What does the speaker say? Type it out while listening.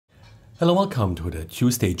Hello, welcome to the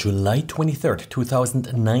Tuesday, July 23rd,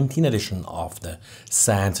 2019 edition of the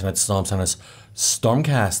SANS Internet Storm Center's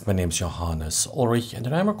Stormcast. My name is Johannes Ulrich and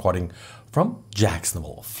I'm recording from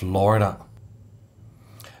Jacksonville, Florida.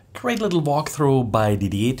 Great little walkthrough by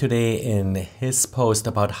Didier today in his post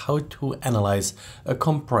about how to analyze a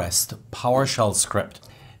compressed PowerShell script.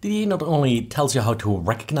 Didier not only tells you how to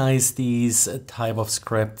recognize these type of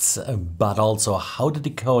scripts, but also how to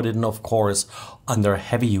decode it, and of course under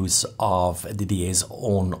heavy use of Didier's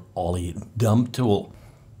own Olly dump tool.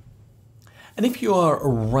 And if you are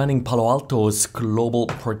running Palo Alto's Global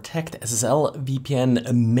Protect SSL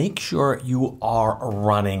VPN, make sure you are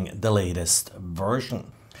running the latest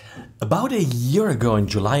version. About a year ago, in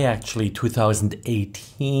July actually,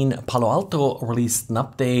 2018, Palo Alto released an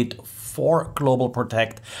update for Global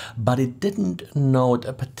Protect, but it didn't note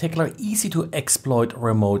a particular easy to exploit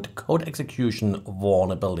remote code execution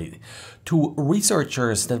vulnerability. Two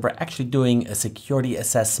researchers that were actually doing a security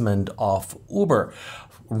assessment of Uber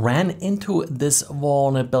ran into this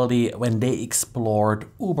vulnerability when they explored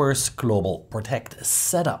Uber's Global Protect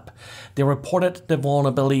setup. They reported the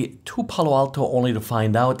vulnerability to Palo Alto only to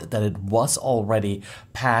find out that it was already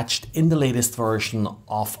patched in the latest version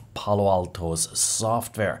of Palo Alto's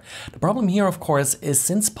software. The problem here, of course, is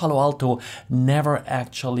since Palo Alto never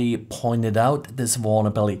actually pointed out this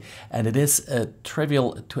vulnerability, and it is a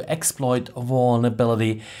trivial to exploit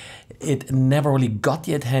vulnerability, it never really got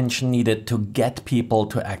the attention needed to get people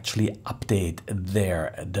to actually update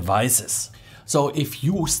their devices. So if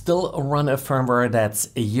you still run a firmware that's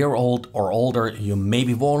a year old or older, you may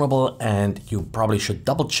be vulnerable and you probably should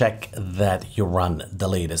double check that you run the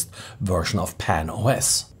latest version of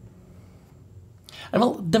PAN-OS. And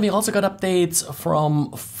well, then we also got updates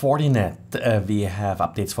from Fortinet. We have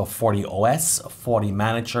updates for FortiOS,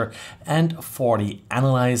 FortiManager, and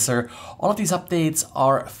FortiAnalyzer. All of these updates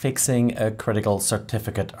are fixing a critical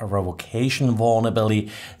certificate revocation vulnerability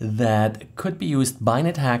that could be used by an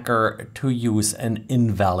attacker to use an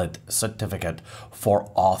invalid certificate for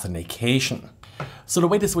authentication. So the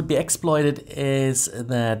way this would be exploited is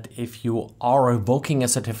that if you are revoking a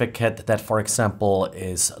certificate that, for example,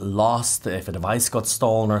 is lost, if a device got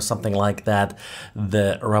stolen or something like that,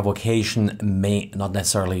 the revocation may not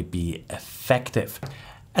necessarily be effective.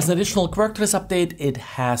 As an additional quirk to this update, it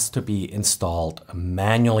has to be installed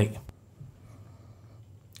manually.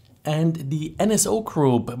 And the NSO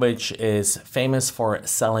Group, which is famous for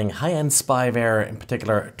selling high-end spyware, in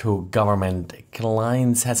particular to government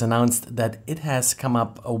clients, has announced that it has come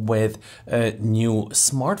up with a new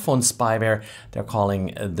smartphone spyware. They're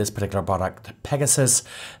calling this particular product Pegasus,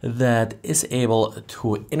 that is able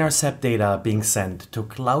to intercept data being sent to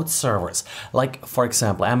cloud servers, like, for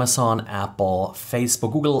example, Amazon, Apple,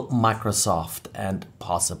 Facebook, Google, Microsoft, and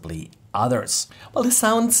possibly others. Well, this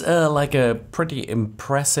sounds like a pretty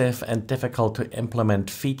impressive and difficult to implement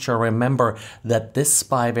feature. Remember that this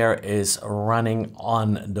spyware is running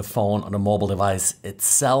on the phone, on a mobile device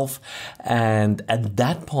itself, and at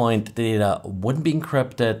that point the data wouldn't be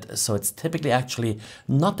encrypted, so it's typically actually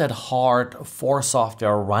not that hard for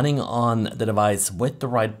software running on the device with the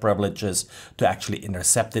right privileges to actually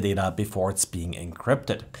intercept the data before it's being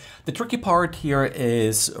encrypted. The tricky part here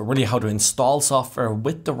is really how to install software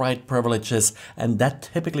with the right privileges, and that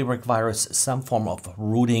typically requires some form of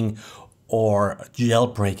rooting or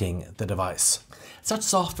jailbreaking the device. Such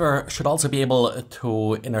software should also be able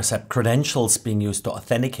to intercept credentials being used to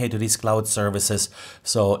authenticate to these cloud services,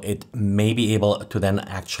 so it may be able to then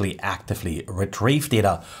actually actively retrieve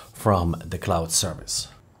data from the cloud service.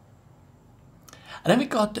 And then we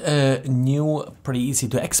got a new, pretty easy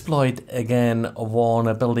to exploit again,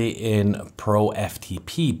 vulnerability in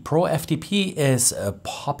ProFTP. ProFTP is a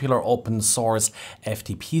popular open source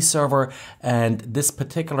FTP server, and this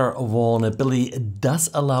particular vulnerability does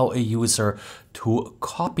allow a user to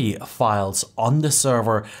copy files on the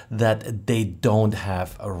server that they don't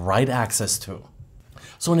have write access to.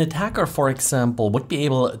 So an attacker, for example, would be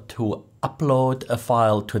able to upload a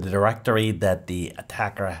file to the directory that the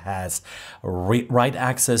attacker has write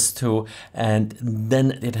access to, and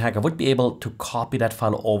then the attacker would be able to copy that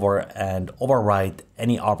file over and overwrite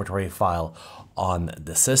any arbitrary file on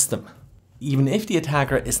the system. Even if the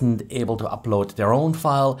attacker isn't able to upload their own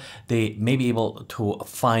file, they may be able to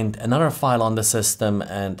find another file on the system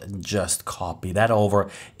and just copy that over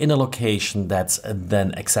in a location that's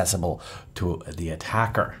then accessible to the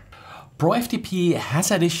attacker. ProFTP has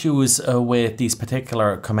had issues with these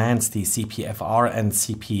particular commands, the CPFR and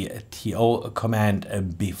CPTO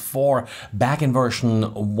command before, back in version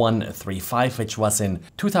 1.3.5, which was in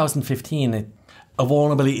 2015. A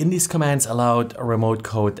vulnerability in these commands allowed remote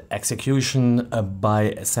code execution by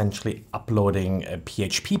essentially uploading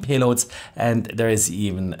PHP payloads, and there is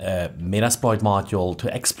even a Metasploit module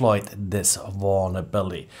to exploit this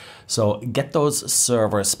vulnerability. So get those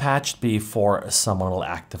servers patched before someone will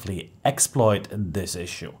actively exploit this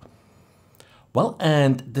issue. Well,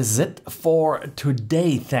 and this is it for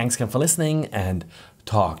today. Thanks again for listening, and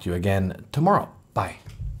talk to you again tomorrow. Bye.